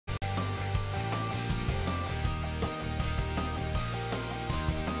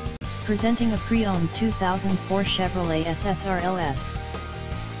Presenting a pre-owned 2004 Chevrolet SSR LS.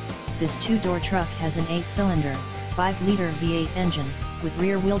 This two-door truck has an 8-cylinder, 5-liter V8 engine, with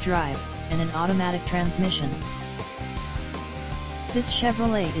rear-wheel drive, and an automatic transmission. This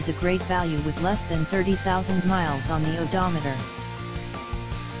Chevrolet is a great value with less than 30,000 miles on the odometer.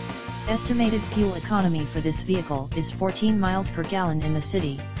 Estimated fuel economy for this vehicle is 14 miles per gallon in the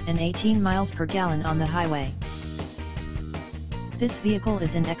city, and 18 miles per gallon on the highway. This vehicle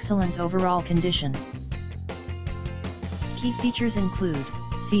is in excellent overall condition. Key features include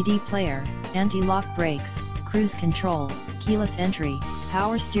CD player, anti-lock brakes, cruise control, keyless entry,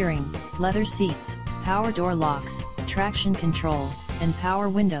 power steering, leather seats, power door locks, traction control, and power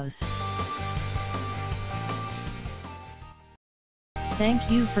windows.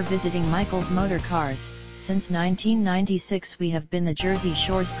 Thank you for visiting Michael's Motor Cars. Since 1996 we have been the Jersey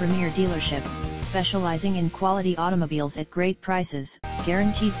Shore's premier dealership, specializing in quality automobiles at great prices,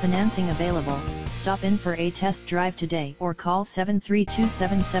 guaranteed financing available. Stop in for a test drive today or call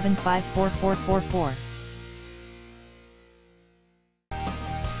 732-775-4444.